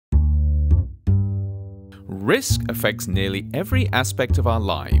Risk affects nearly every aspect of our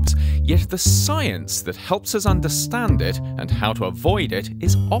lives, yet the science that helps us understand it and how to avoid it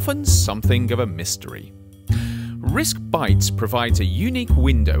is often something of a mystery. Risk Bites provides a unique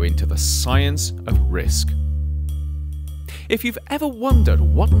window into the science of risk. If you've ever wondered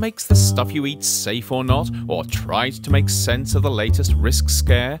what makes the stuff you eat safe or not, or tried to make sense of the latest risk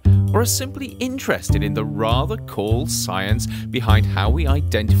scare, or are simply interested in the rather cool science behind how we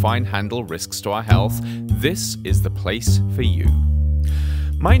identify and handle risks to our health, this is the place for you.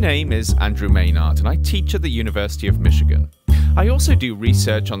 My name is Andrew Maynard and I teach at the University of Michigan. I also do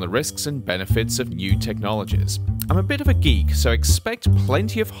research on the risks and benefits of new technologies. I'm a bit of a geek, so expect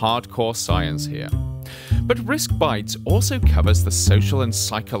plenty of hardcore science here. But Risk Bites also covers the social and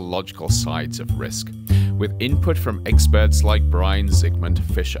psychological sides of risk, with input from experts like Brian Zygmunt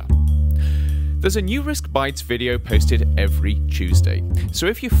Fisher. There's a new Risk Bites video posted every Tuesday, so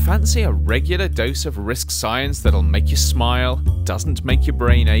if you fancy a regular dose of risk science that'll make you smile, doesn't make your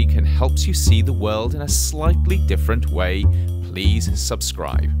brain ache, and helps you see the world in a slightly different way, please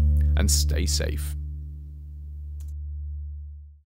subscribe and stay safe.